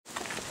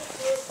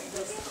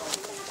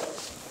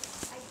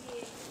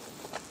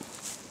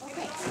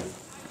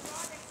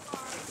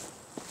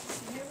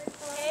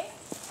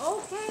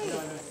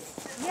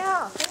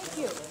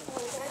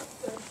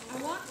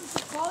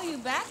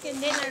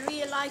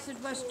realized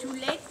it was too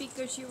late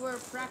because you were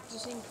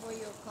practicing for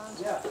your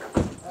concert.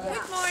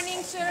 Good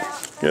morning, sir.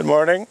 Good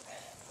morning.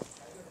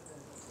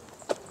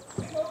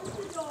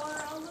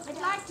 I'd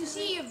like to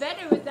see you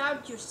better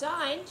without your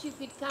signs. You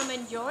could come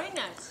and join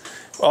us.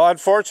 Well,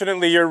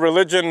 unfortunately, your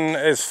religion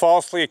is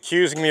falsely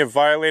accusing me of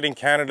violating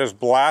Canada's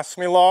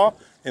blasphemy law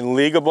in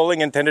legal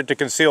bullying intended to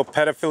conceal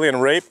pedophilia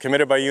and rape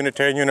committed by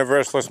Unitarian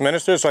Universalist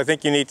ministers. So I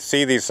think you need to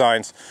see these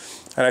signs,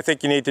 and I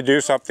think you need to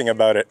do something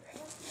about it.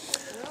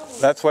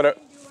 That's what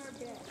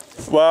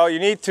well, you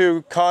need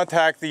to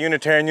contact the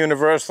Unitarian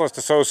Universalist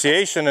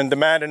Association and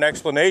demand an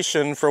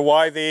explanation for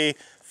why they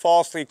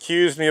falsely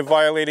accused me of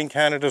violating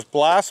Canada's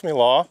blasphemy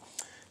law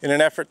in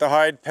an effort to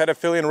hide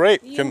pedophilia and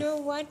rape. You know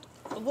what?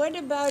 What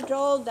about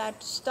all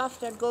that stuff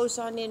that goes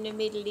on in the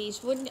Middle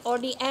East? Or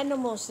the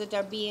animals that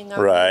are being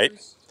abused? Right.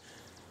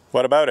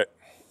 What about it?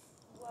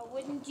 Well,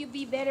 wouldn't you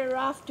be better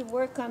off to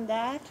work on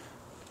that?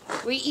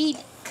 We eat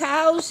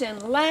cows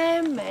and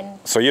lamb and...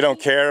 So you don't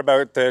care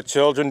about the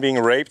children being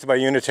raped by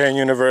Unitarian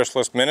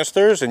Universalist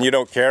ministers, and you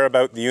don't care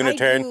about the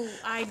Unitarian...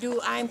 I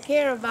do. I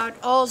care about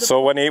all the...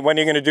 So when are you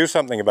going to do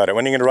something about it?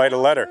 When are you going to write a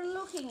letter? We're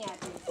looking at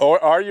it. Or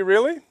are you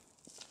really?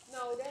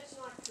 No, that's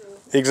not true.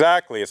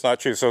 Exactly, it's not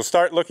true. So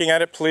start looking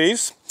at it,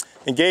 please.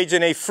 Engage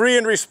in a free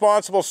and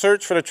responsible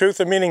search for the truth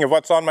and meaning of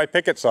what's on my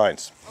picket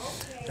signs.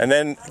 Okay. And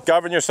then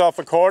govern yourself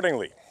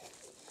accordingly.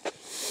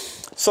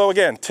 So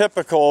again,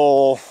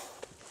 typical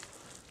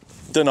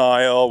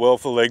denial,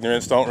 willful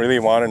ignorance, don't really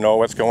want to know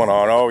what's going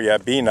on. Oh yeah,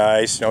 be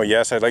nice. Oh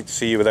yes, I'd like to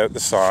see you without the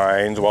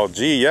signs. Well,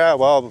 gee, yeah,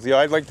 well, yeah,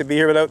 I'd like to be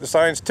here without the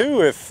signs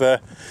too, if, you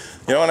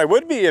know, and I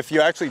would be if you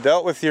actually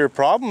dealt with your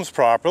problems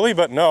properly,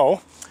 but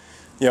no.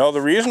 You know,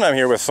 the reason I'm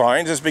here with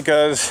signs is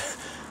because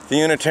the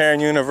Unitarian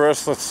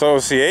Universalist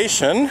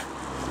Association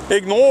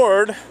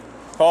ignored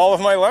all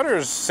of my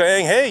letters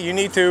saying, hey, you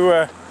need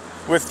to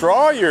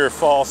withdraw your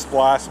false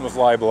blasphemous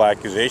libel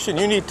accusation.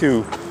 You need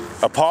to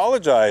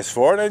apologize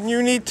for it, and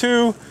you need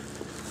to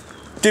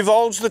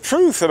divulge the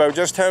truth about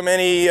just how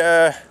many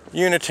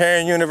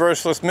Unitarian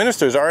Universalist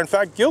ministers are in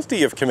fact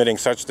guilty of committing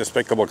such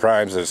despicable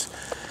crimes as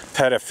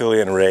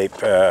pedophilia and rape.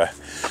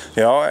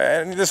 You know,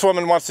 and this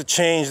woman wants to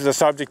change the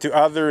subject to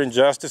other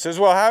injustices.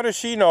 Well, how does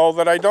she know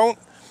that I don't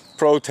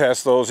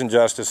protest those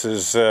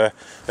injustices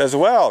as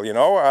well? You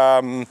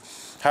know,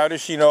 how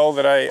does she know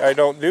that I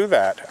don't do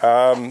that?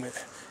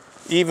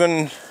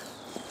 Even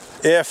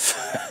if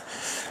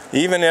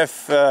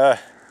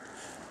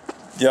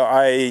you know,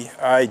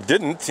 I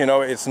didn't, you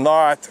know, it's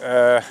not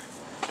a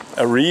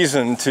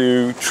reason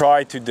to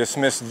try to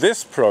dismiss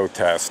this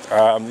protest.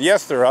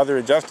 Yes, there are other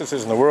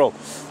injustices in the world.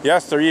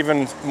 Yes, there are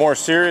even more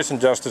serious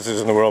injustices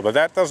in the world, but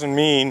that doesn't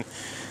mean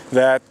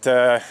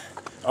that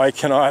I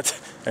cannot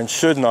and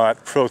should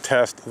not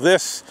protest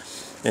this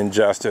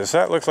injustice.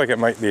 That looks like it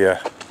might be a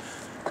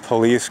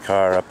police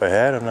car up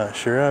ahead. I'm not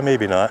sure.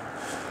 Maybe not.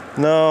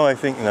 No, I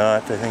think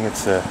not. I think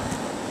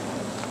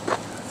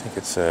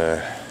it's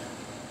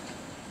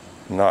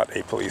not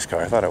a police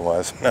car. I thought it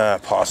was.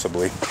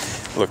 Possibly.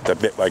 Looked a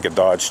bit like a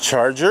Dodge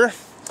Charger.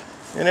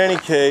 In any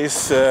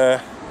case,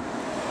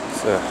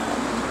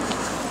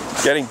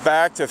 getting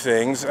back to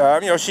things, you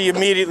know, she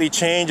immediately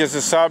changes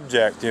the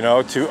subject, you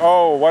know, to,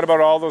 oh, what about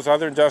all those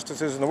other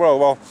injustices in the world?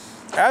 Well,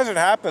 as it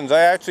happens,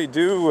 I actually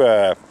do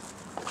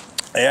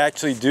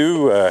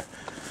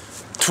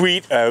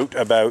tweet out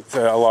about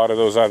a lot of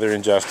those other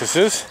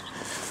injustices.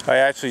 I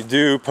actually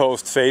do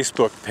post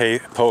Facebook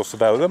posts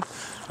about them.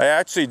 I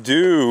actually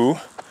do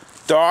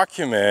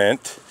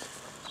document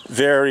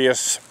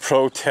various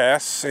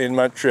protests in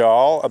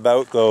Montreal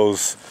about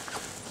those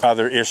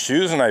other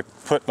issues, and I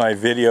put my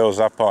videos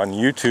up on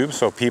YouTube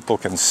so people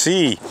can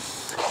see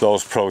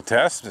those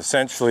protests.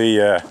 Essentially,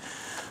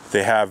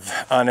 they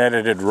have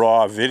unedited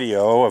raw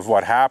video of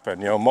what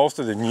happened. You know, most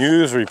of the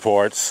news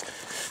reports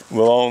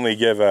will only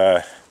give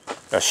a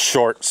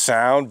short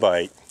sound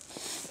bite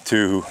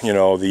to, you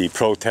know, the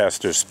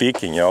protesters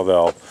speaking. You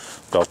know,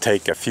 they'll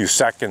take a few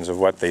seconds of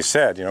what they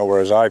said, you know,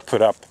 whereas I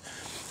put up,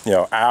 you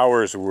know,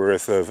 hours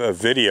worth of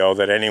video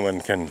that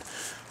anyone can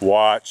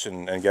watch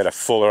and get a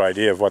fuller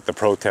idea of what the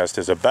protest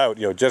is about.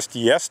 You know, just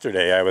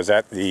yesterday I was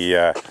at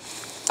the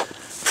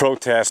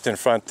protest in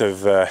front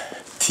of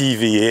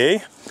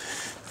TVA,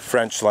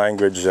 French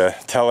language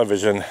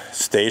television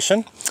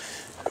station,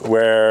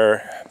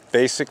 where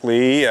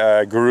basically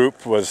a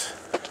group was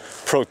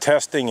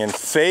protesting in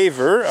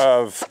favor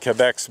of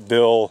Quebec's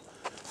Bill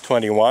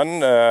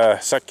 21,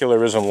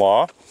 secularism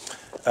law,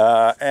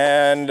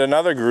 and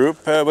another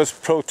group was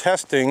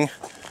protesting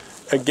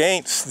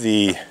against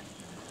the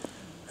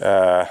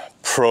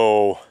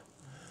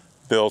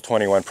pro-Bill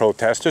 21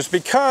 protesters,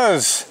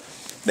 because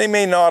they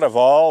may not have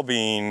all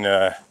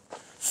been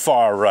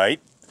far right,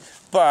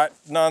 but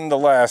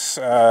nonetheless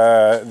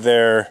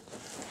their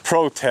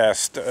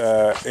protest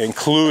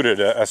included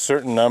a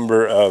certain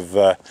number of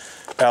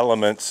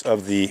elements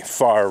of the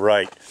far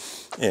right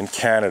in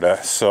Canada.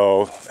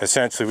 So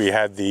essentially we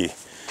had the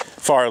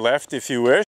far left, if you wish,